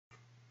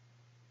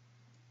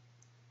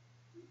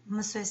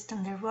Mësues të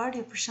nderuar,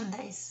 ju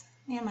përshëndes.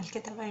 Jam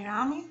Alketa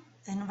Bajrami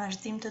dhe në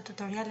vazhdim të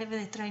tutorialeve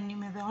dhe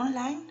trajnimeve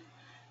online,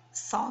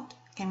 sot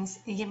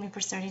jemi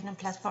përsëri në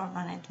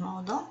platformën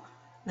edmodo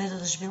dhe do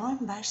të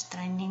zhvillojmë bashkë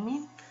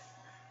trajnimin,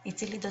 i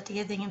cili do të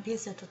jetë një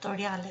pjesë e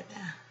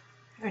tutorialeve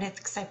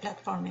rreth kësaj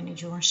platforme në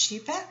gjuhën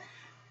shqipe,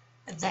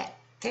 dhe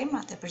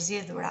temat e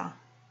përzgjedhura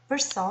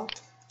për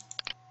sot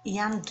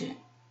janë dy.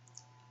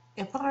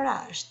 E para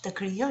është të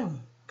krijojmë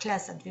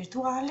klasat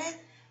virtuale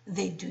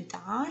dhe e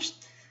dyta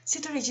është si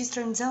të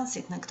regjistrojmë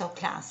nxënësit në këto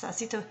klasa,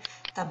 si të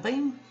ta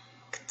bëjmë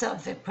këtë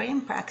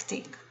veprim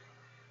praktik.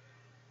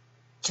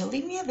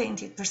 Qëllimi i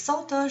eventit për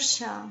sot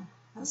është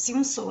si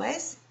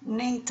mësues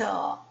ne të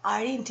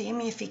arrijmë të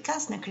jemi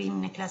efikas në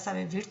krijimin e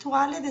klasave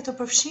virtuale dhe të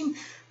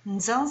përfshijmë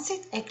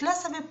nxënësit e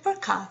klasave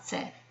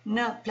përkatëse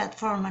në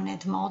platformën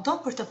edmodo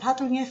për të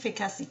patur një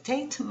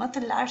efikasitet më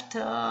të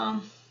lartë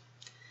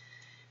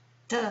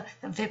të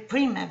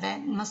veprimeve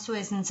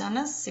mësues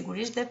nxënës,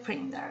 sigurisht dhe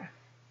prindër.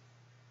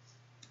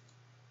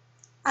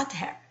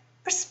 Atëherë,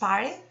 për së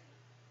pari,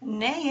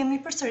 ne jemi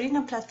përsëri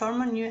në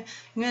platformën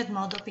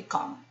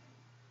edmodo.com.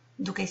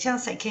 Duke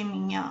qenë se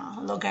kemi një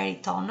llogari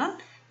tonën,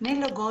 ne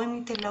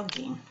logohemi te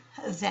login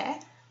dhe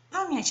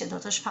pamja që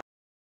do të shfaqet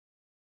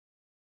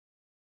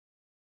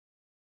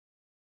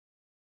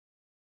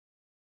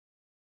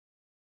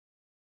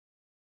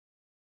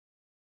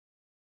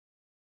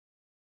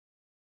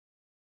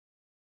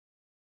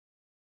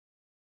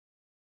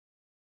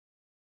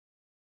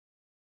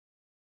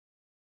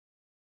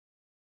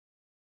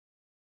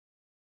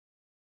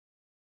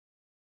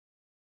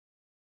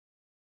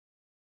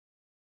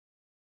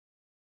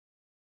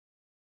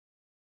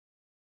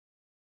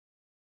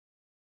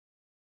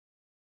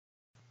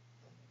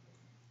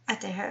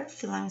Atëherë,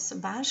 fillojmë së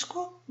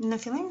bashku, në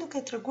fillim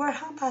duke treguar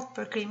hapat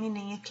për krijimin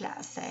e një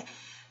klase.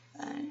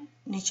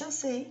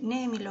 Nëse ne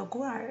jemi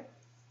loguar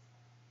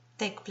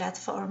tek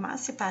platforma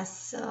sipas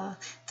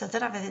të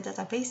dhënave dhe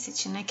databasit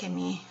që ne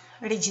kemi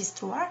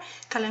regjistruar,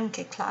 kalojmë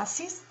ke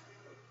klasis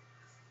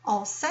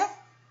ose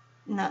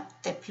në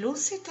te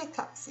plusi te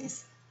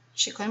klasis.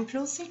 Shikojmë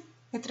plusin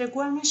e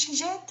treguar me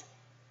shigjet.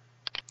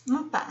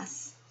 Më pas,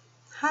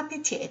 hapi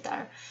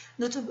tjetër,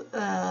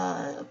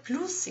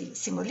 plusi,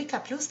 simbolika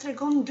plus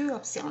tregon dy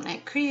opsione,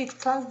 create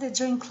class dhe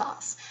join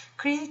class.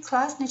 Create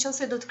class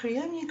nëse do të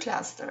krijojmë një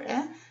klas të re,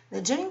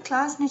 dhe join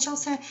class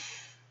nëse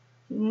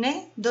ne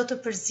do të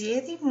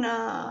përzgjedhim në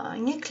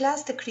një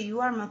klas të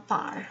krijuar më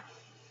parë.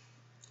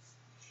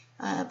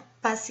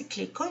 Pasi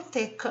klikojmë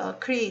tek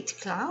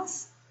create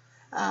class,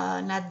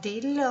 na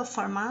del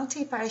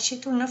formati i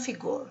paraqitur në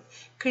figurë.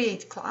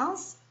 Create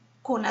class,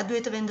 ku na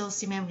duhet të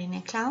vendosim emrin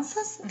e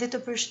klasës dhe të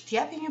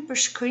japim një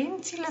përshkrim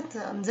cilat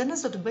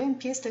nxënës do të bëjnë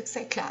pjesë të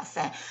kësaj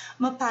klase.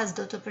 Më pas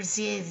do të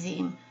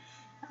përzgjedhim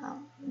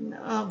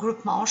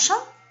grup mosha.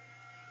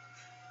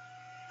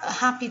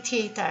 Hapi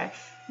tjetër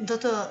do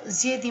të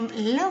zgjedhim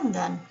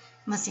lëndën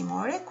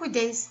mësimore.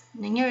 Kujdes,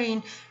 në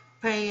njërin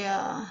prej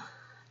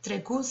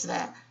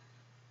treguesve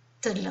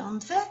të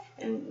lëndëve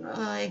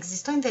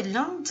ekzistojnë dhe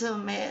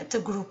lëndë të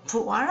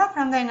grupuara,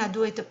 prandaj na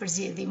duhet të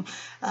përzgjedhim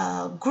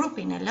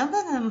grupin e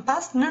lëndëve dhe më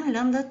pas nën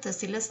lëndët të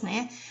cilës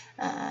ne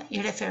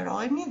i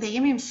referohemi dhe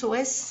jemi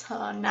mësues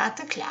në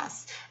atë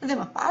klasë. Dhe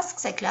më pas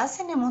kësaj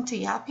klase ne mund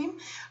të japim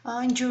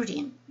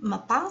ngjyrim. Më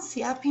pas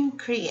japim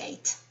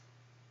create.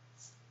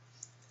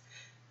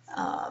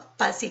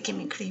 Pasi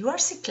kemi krijuar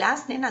si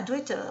klasë, ne na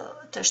duhet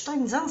të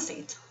shtojmë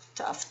nxënësit,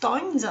 të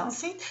ftojmë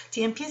nxënësit të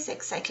jenë pjesë e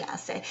kësaj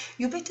klase.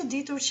 Ju bëj të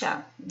ditur që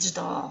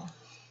çdo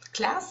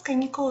klasë ka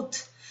një kod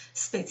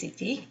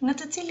specifik në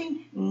të cilin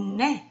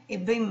ne i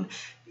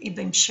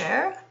bëjmë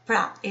share,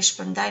 pra e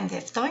shpërndajmë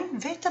dhe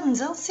ftojmë vetëm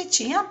nxënësit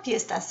që janë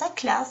pjesë të asaj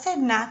klase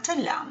në atë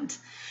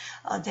lëndë.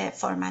 Dhe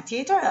forma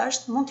tjetër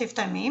është mund t'i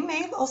ftojmë me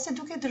email ose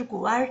duke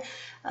dërguar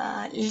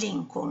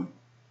linkun.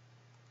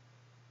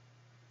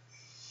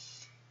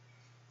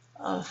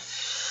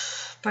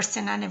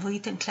 Përse na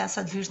nevojiten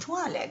klasat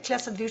virtuale.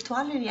 Klasat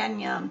virtuale janë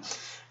një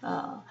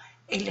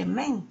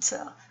element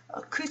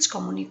kyç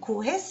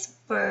komunikues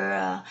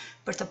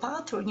për të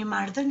patur një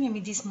marrëdhënie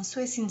midis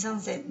mësuesit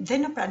nxënësve dhe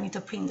në prani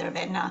të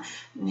prindërve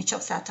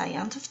nëse ata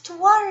janë të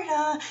ftuar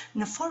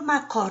në forma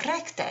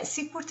korrekte,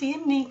 sikur të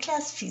jemi në një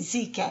klasë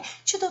fizike,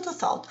 që do të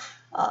thotë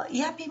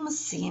japi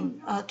mësim,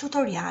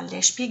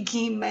 tutoriale,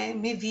 shpjegime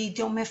me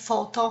video, me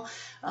foto,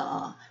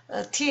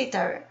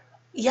 tjetër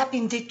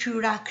japim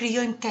detyra,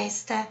 krijojmë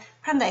teste.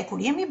 Prandaj kur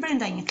jemi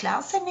brenda një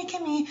klase, ne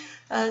kemi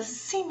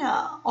si në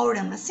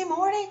orën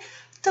mësimore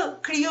të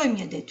krijojmë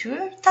një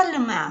detyrë, ta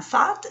lëmë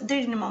afat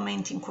deri në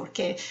momentin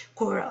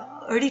kur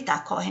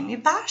ritakohemi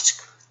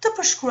bashk, të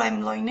përshkruajmë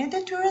llojin e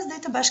detyrës dhe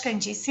të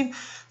bashkangjisim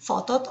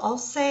fotot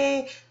ose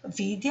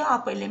video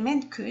apo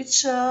element kyç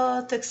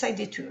të kësaj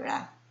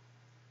detyre.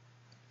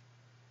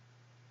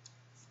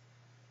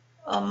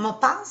 Më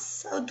pas,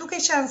 duke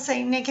qenë se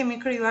ne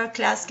kemi krijuar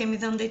klasë, kemi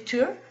dhënë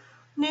detyrë,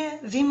 ne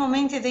vi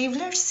momenti dhe i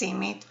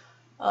vlerësimit.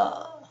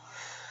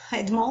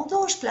 Edmodo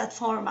është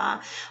platforma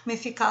më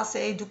efikase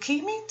e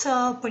edukimit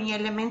për një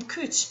element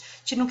kyç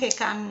që nuk e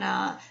kanë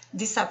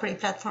disa prej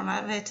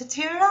platformave të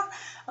tjera.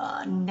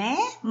 Ne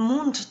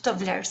mund të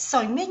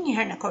vlerësojmë me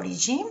njëherë në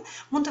korrigjim,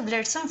 mund të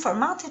vlerësojmë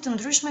formate të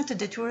ndryshme të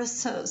detyrës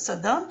së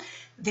dhënë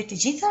dhe të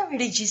gjitha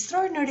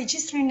regjistrohen në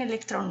regjistrin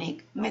elektronik,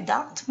 me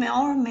datë, me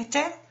orë,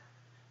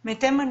 me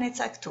temën e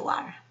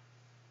caktuar.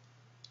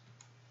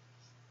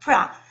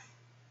 Pra,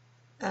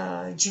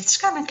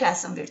 gjithçka në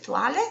klasën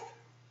virtuale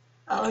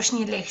është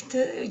një lehtë,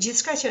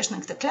 gjithçka që është në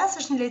këtë klasë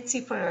është një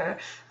lehtësi për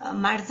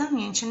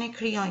marrëdhënien që ne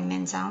krijojmë me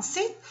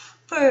nxënësit,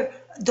 për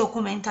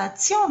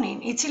dokumentacionin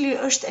i cili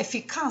është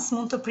efikas,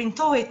 mund të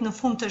printohet në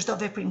fund të çdo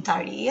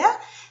veprimtarie,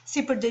 si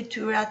për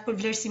detyrat, për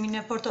vlerësimin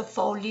e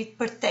portofolit,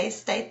 për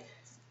testet,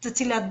 të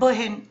cilat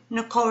bëhen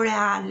në kohë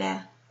reale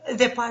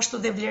dhe po ashtu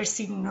dhe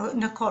vlerësimin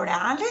në kohë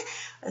reale,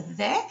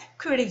 dhe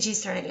ky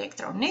regjistër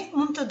elektronik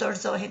mund të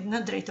dorëzohet në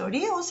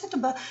drejtori ose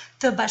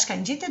të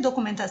bashkangjitet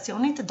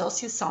dokumentacionit të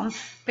dosjes son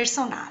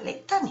personale.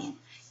 Tani,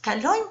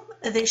 kalojmë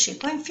dhe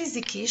shikojmë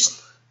fizikisht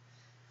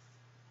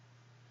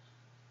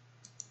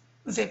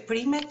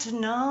veprimet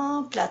në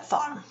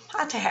platformë.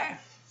 Atëherë,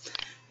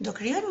 do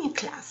krijojmë një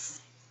klasë.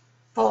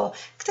 Po,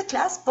 këtë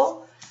klasë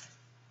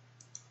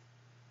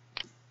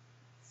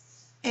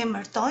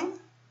emërtojmë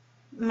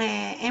me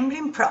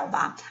emrin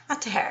prova.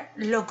 Atëherë,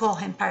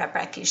 logohem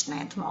paraprakisht në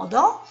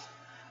edmodo.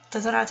 Të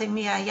dhënat e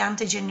mia janë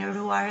të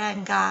gjeneruara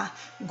nga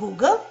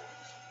Google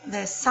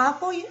dhe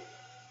sapo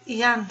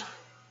janë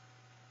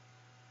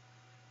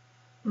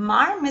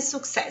marrë me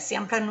sukses,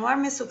 janë planuar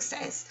me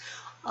sukses.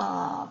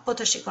 Po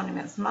të shikoni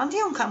me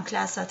vëmendje, unë kam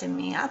klasat e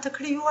mia të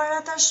krijuara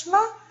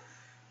tashmë.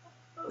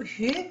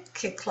 Hyj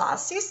ke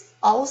klasis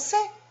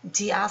ose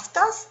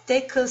djathtas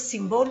tek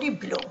simboli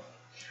blu.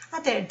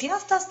 Atëherë,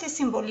 djathtas te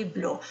simboli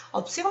blu,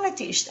 opsionet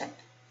ishte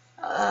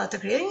të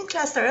krijoj një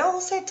klasë të re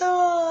ose të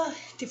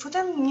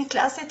futem një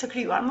klasë të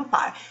krijuar më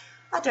parë.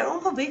 Atëherë,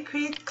 unë po bëj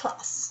create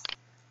class.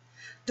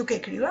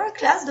 Duke krijuar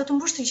klasë, do të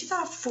mbush të gjitha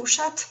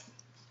fushat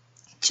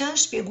që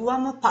shpjegua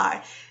më parë.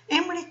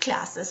 Emri i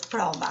klasës,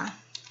 prova.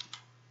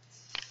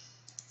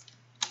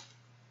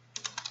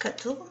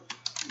 Këtu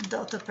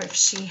do të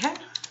përfshihen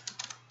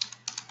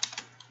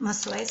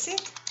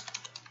mësuesit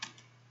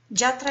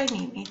gjatë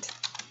trajnimit.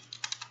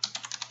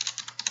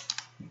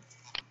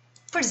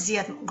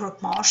 Përzjedh grup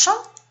moshën,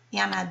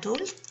 janë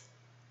adult,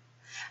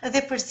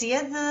 dhe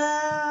përzjedh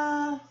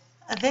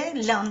dhe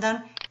lëndën,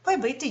 po e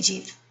bëj të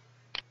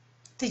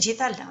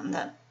gjitha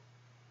lëndën.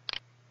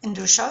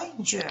 Ndryshoj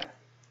ngjyrë,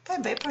 po e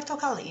bëj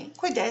portokalli.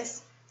 Kujdes,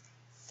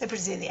 te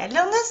përzjedhja e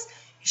lëndës,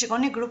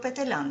 shikoni grupet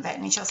e lëndëve.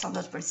 Nëse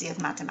do të përzjedh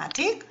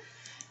matematik,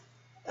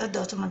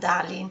 do të më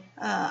dalin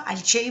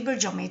algebër,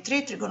 gjeometri,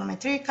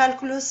 trigonometri,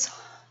 kalkulus,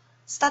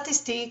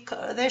 statistik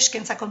dhe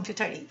shkenca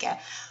kompjuterike.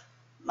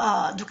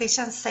 Duke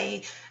qenë se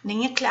në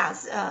një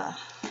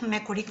klasë me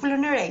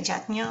kurrikulën e re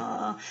gjatë një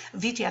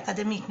viti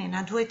akademik ne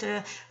na duhet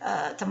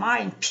të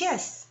marrin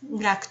pjesë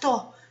nga këto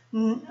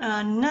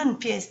nën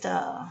pjesë të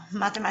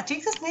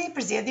matematikës, ne i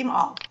përzjedhim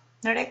all.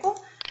 Në rregull?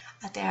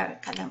 Atëherë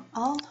kalojmë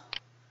all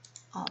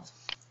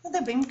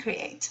dhe bëjmë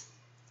create.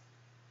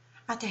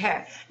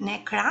 Atëherë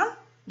në ekran,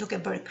 duke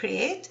bërë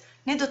create,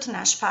 ne do të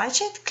na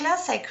shfaqet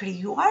klasa e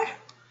krijuar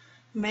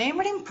me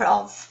emrin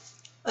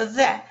provë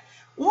dhe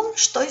unë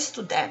shtoj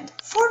student.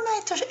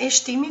 Forma e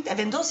shtimit e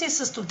vendosjes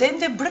së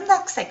studentëve brenda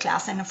kësaj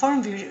klase në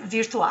formë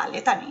virtuale.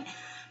 Tani,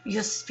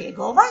 ju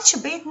shpjegova që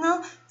bëhet në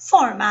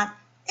format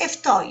e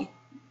ftoj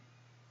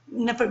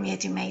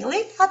nëpërmjet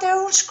emailit,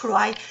 atëherë unë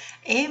shkruaj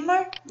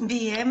emër mbi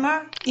emër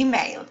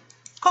email.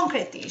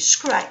 Konkretisht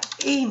shkruaj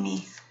Emi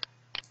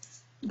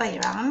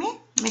Bajrami,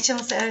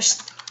 meqense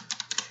është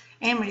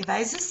emri i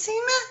vajzës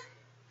sime,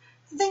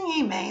 dhe një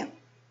email.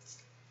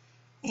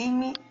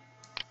 Emi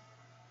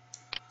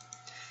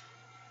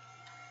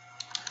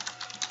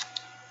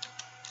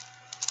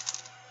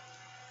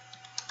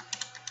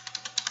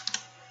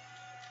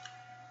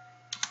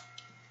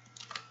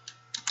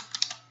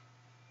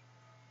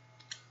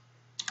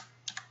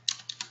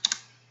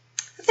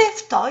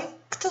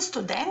këtë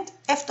student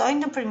e ftoj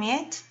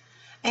nëpërmjet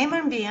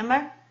emër mbi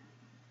emër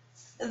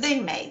dhe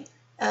email.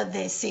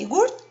 Dhe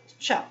sigurt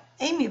që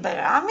Emi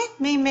Bajrami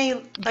me email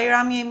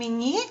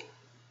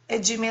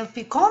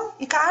bajrami1@gmail.com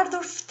i ka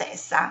ardhur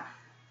ftesa.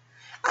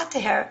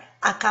 Atëherë,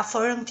 a ka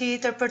formë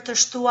tjetër për të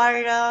shtuar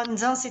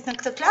nxënësit në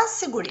këtë klasë?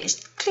 Sigurisht.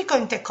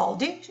 Klikojmë te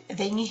kodi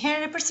dhe një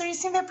herë e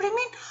përsërisim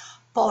veprimin,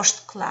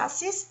 poshtë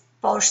klasis,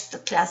 poshtë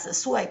klasës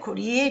suaj kur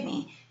jeni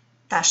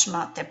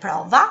tashmë te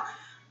prova,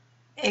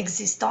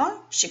 ekziston,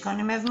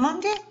 shikoni me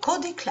vëmendje,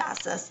 kodi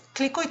klasës.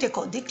 Klikoj te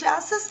kodi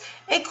klasës,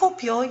 e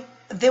kopjoj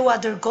dhe u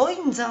dërgoj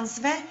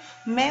nxënësve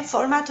me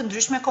forma të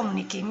ndryshme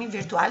komunikimi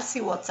virtual si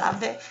WhatsApp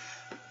dhe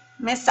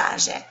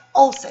mesazhe.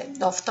 Ose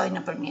do ftoj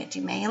nëpërmjet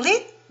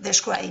emailit dhe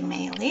shkruaj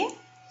emailin,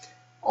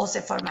 ose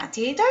forma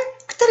tjetër,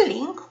 këtë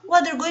link u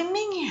dërgoj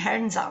me një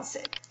herë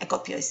nxënësit. E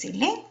kopjoj si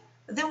link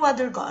dhe u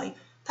dërgoj,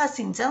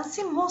 pasi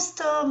nxënësi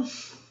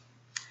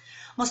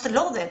Mos të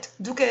lodhet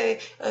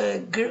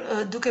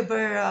duke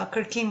bërë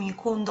kërkimi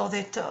ku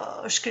ndodhet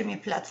shkrimi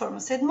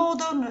platformës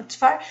edmodo, në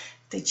çfarë,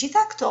 të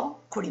gjitha këto,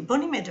 kur i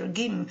bëni me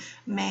dërgim,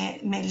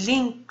 me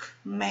link,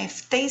 me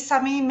ftesa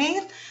me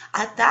email,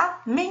 ata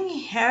me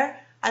njëherë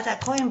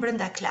atakojnë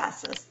brenda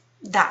klasës.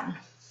 Dan.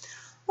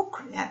 U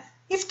krye,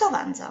 i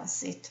ftova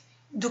nxënësit.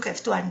 Duke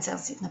ftuar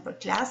nxënësit në për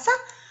klasa,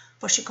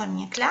 po shikon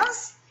një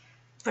klasë,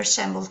 për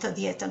shembull të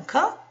 10-ën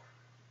K,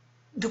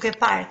 duke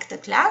parë këtë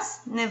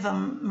klasë, ne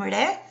vëmë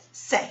re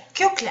se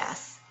kjo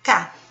klasë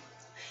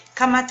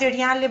ka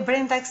materiale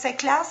brenda kësaj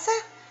klase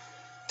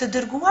të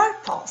dërguar,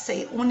 po, se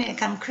unë e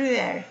kam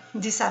kryer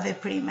disa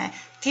veprime.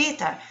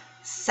 Tjetër,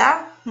 sa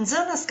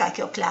nxënës ka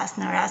kjo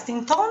klasë? Në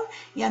rastin ton,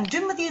 janë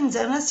 12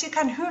 nxënës që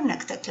kanë hyrë në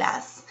këtë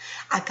klasë.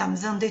 A kam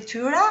dhënë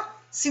detyra?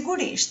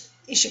 Sigurisht.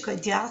 I shikoj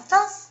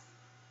djathtas,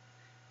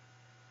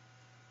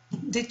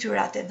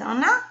 detyrat e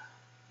dhëna,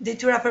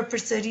 detyra për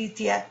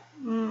përsëritje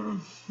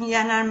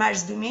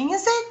janar-mars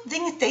 2020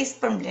 dhe një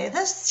test për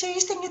mbledhës që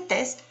ishte një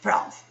test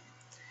provë.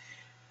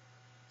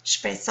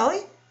 Shpresoj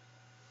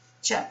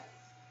që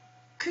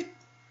ky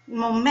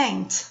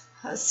moment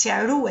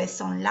sqarues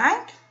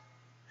online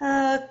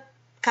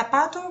ka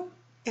patur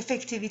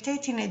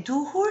efektivitetin e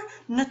duhur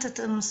në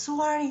të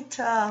mësuarit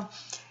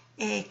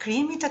e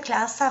krijimit të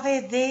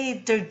klasave dhe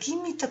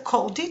dërgimit të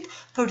kodit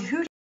për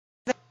hyrje.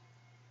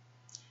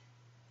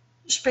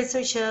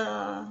 Shpresoj që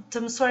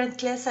të mësuarit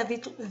klasa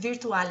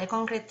virtuale,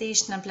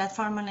 konkretisht në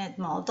platformën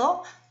edmodo,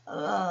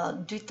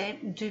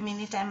 dy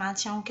mini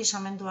temat që unë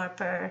kisha menduar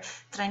për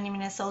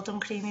trajnimin e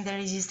sotëm, krijimi dhe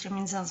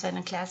regjistrimi nxënësve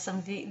në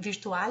klasën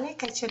virtuale,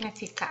 ka qenë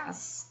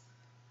efikas.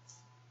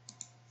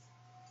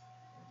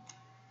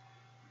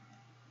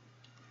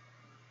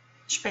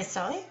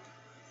 Shpresoj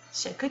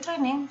që ky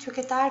trajnim t'ju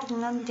ketë ardhur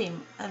në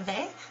ndihmë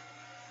dhe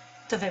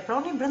të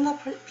veproni brenda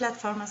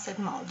platformës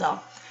edmodo.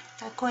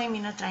 Takojemi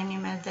në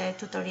trajnimet dhe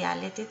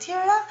tutorialet e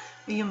tjera,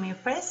 ju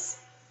mirëpres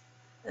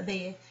dhe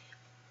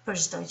për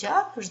çdo gjë,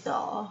 për çdo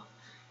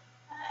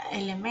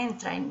element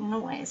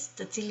trajnues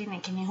të cilin e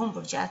keni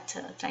humbur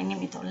gjatë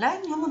trajnimit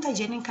online, ju mund ta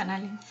gjeni në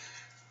kanalin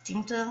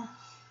tim të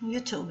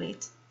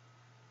YouTube-it.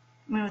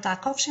 Miru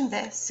takofshim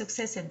dhe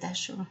sukseset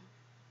dashur.